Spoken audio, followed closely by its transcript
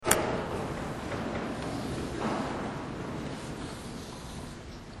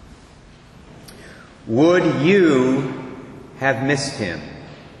would you have missed him?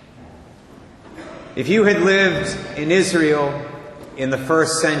 If you had lived in Israel in the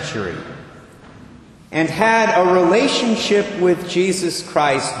first century and had a relationship with Jesus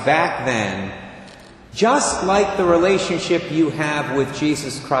Christ back then, just like the relationship you have with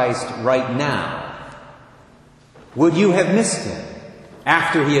Jesus Christ right now, would you have missed him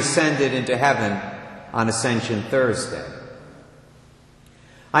after he ascended into heaven on Ascension Thursday?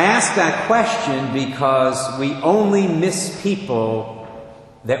 I ask that question because we only miss people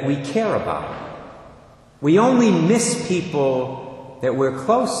that we care about. We only miss people that we're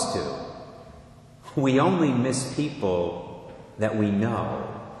close to. We only miss people that we know.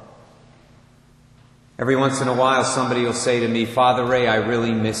 Every once in a while somebody will say to me, "Father Ray, I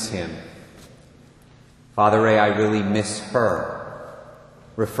really miss him. Father Ray, I really miss her,"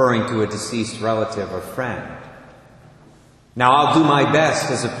 referring to a deceased relative or friend. Now, I'll do my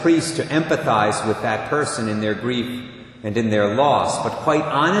best as a priest to empathize with that person in their grief and in their loss, but quite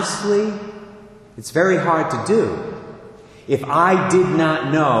honestly, it's very hard to do if I did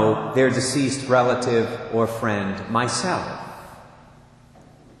not know their deceased relative or friend myself.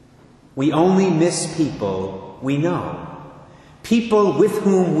 We only miss people we know, people with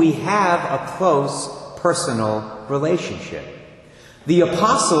whom we have a close personal relationship. The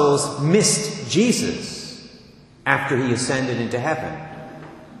apostles missed Jesus after he ascended into heaven.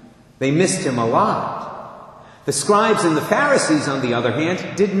 They missed him a lot. The scribes and the Pharisees, on the other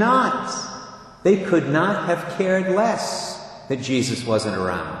hand, did not. They could not have cared less that Jesus wasn't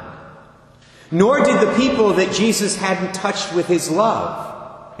around. Nor did the people that Jesus hadn't touched with his love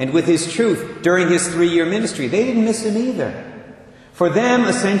and with his truth during his 3-year ministry. They didn't miss him either. For them,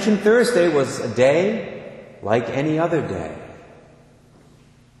 Ascension Thursday was a day like any other day.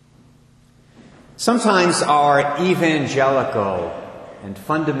 Sometimes our evangelical and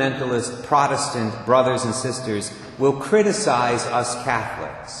fundamentalist Protestant brothers and sisters will criticize us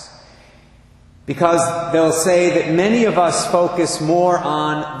Catholics because they'll say that many of us focus more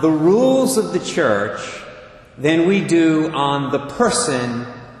on the rules of the church than we do on the person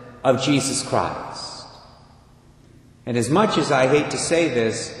of Jesus Christ. And as much as I hate to say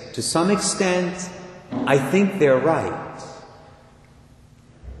this, to some extent, I think they're right.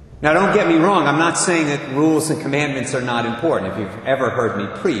 Now, don't get me wrong, I'm not saying that rules and commandments are not important. If you've ever heard me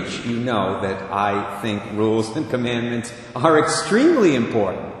preach, you know that I think rules and commandments are extremely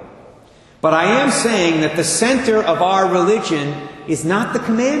important. But I am saying that the center of our religion is not the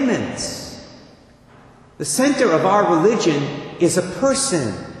commandments. The center of our religion is a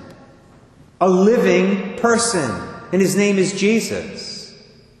person, a living person, and his name is Jesus.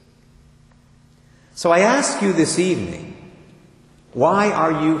 So I ask you this evening, why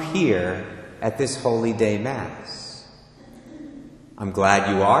are you here at this Holy Day Mass? I'm glad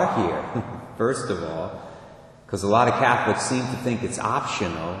you are here, first of all, because a lot of Catholics seem to think it's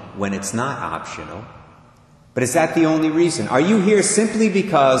optional when it's not optional. But is that the only reason? Are you here simply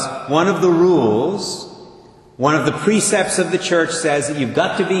because one of the rules, one of the precepts of the church says that you've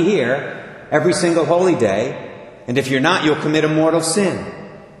got to be here every single holy day, and if you're not, you'll commit a mortal sin?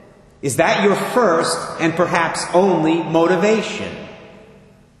 Is that your first and perhaps only motivation?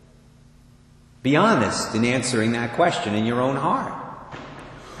 Be honest in answering that question in your own heart.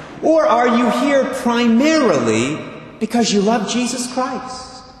 Or are you here primarily because you love Jesus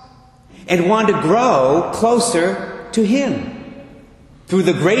Christ and want to grow closer to him through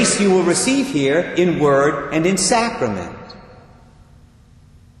the grace you will receive here in word and in sacrament?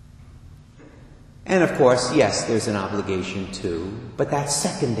 And of course, yes, there's an obligation too, but that's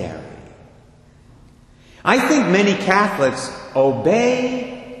secondary. I think many Catholics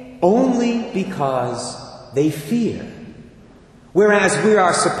obey only because they fear, whereas we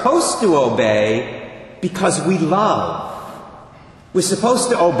are supposed to obey because we love. We're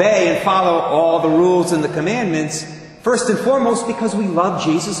supposed to obey and follow all the rules and the commandments, first and foremost because we love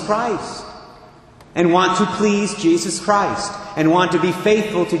Jesus Christ and want to please Jesus Christ and want to be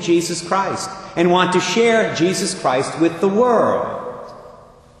faithful to Jesus Christ and want to share Jesus Christ with the world.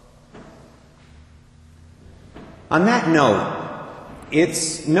 On that note,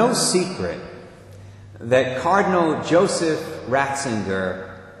 it's no secret that Cardinal Joseph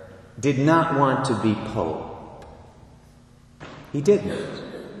Ratzinger did not want to be Pope. He didn't.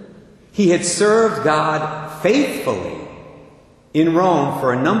 He had served God faithfully in Rome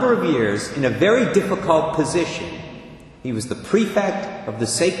for a number of years in a very difficult position. He was the prefect of the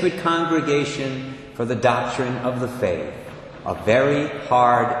Sacred Congregation for the Doctrine of the Faith. A very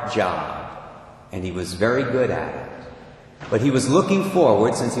hard job. And he was very good at it. But he was looking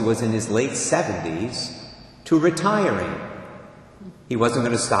forward, since he was in his late 70s, to retiring. He wasn't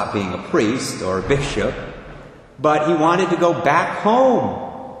going to stop being a priest or a bishop, but he wanted to go back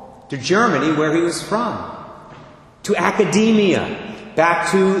home to Germany, where he was from, to academia,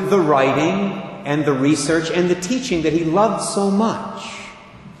 back to the writing and the research and the teaching that he loved so much.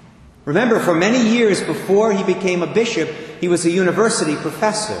 Remember, for many years before he became a bishop, he was a university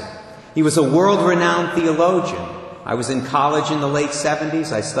professor. He was a world-renowned theologian. I was in college in the late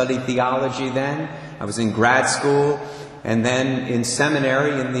 70s. I studied theology then. I was in grad school and then in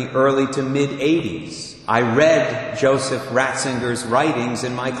seminary in the early to mid-80s. I read Joseph Ratzinger's writings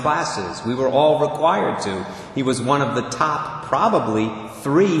in my classes. We were all required to. He was one of the top, probably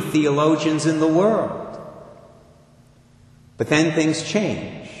 3 theologians in the world. But then things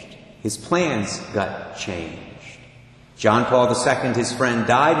changed. His plans got changed. John Paul II, his friend,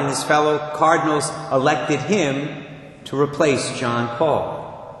 died, and his fellow cardinals elected him to replace John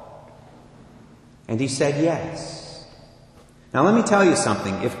Paul. And he said yes. Now let me tell you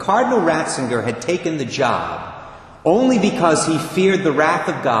something. If Cardinal Ratzinger had taken the job only because he feared the wrath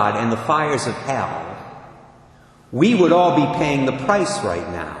of God and the fires of hell, we would all be paying the price right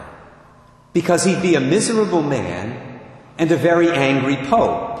now, because he'd be a miserable man and a very angry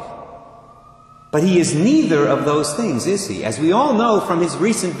pope. But he is neither of those things, is he? As we all know from his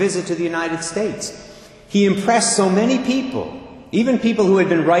recent visit to the United States, he impressed so many people, even people who had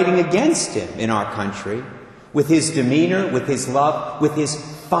been writing against him in our country, with his demeanor, with his love, with his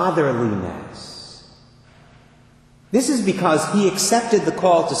fatherliness. This is because he accepted the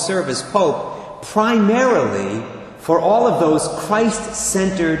call to serve as Pope primarily for all of those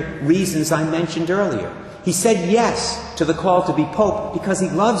Christ-centered reasons I mentioned earlier. He said yes to the call to be Pope because he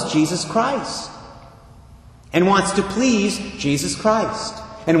loves Jesus Christ and wants to please Jesus Christ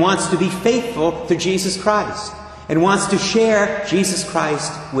and wants to be faithful to Jesus Christ and wants to share Jesus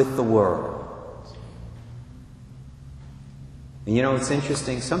Christ with the world. And you know, it's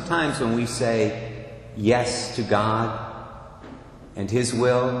interesting. Sometimes when we say yes to God and His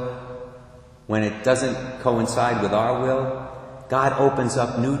will, when it doesn't coincide with our will, God opens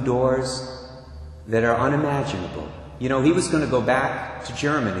up new doors that are unimaginable. You know, he was going to go back to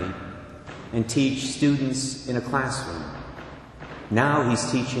Germany and teach students in a classroom. Now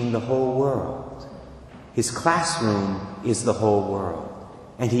he's teaching the whole world. His classroom is the whole world.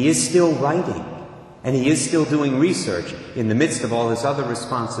 And he is still writing. And he is still doing research in the midst of all his other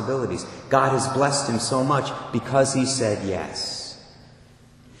responsibilities. God has blessed him so much because he said yes.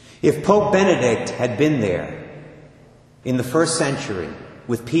 If Pope Benedict had been there in the first century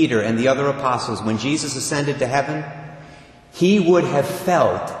with Peter and the other apostles when Jesus ascended to heaven, he would have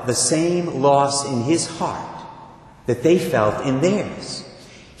felt the same loss in his heart that they felt in theirs.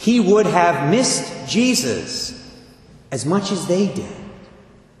 He would have missed Jesus as much as they did.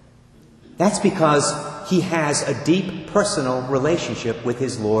 That's because he has a deep personal relationship with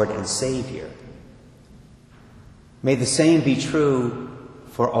his Lord and Savior. May the same be true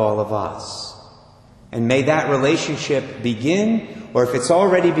for all of us. And may that relationship begin, or if it's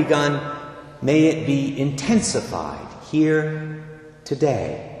already begun, may it be intensified here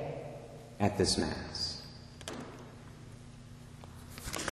today at this Mass.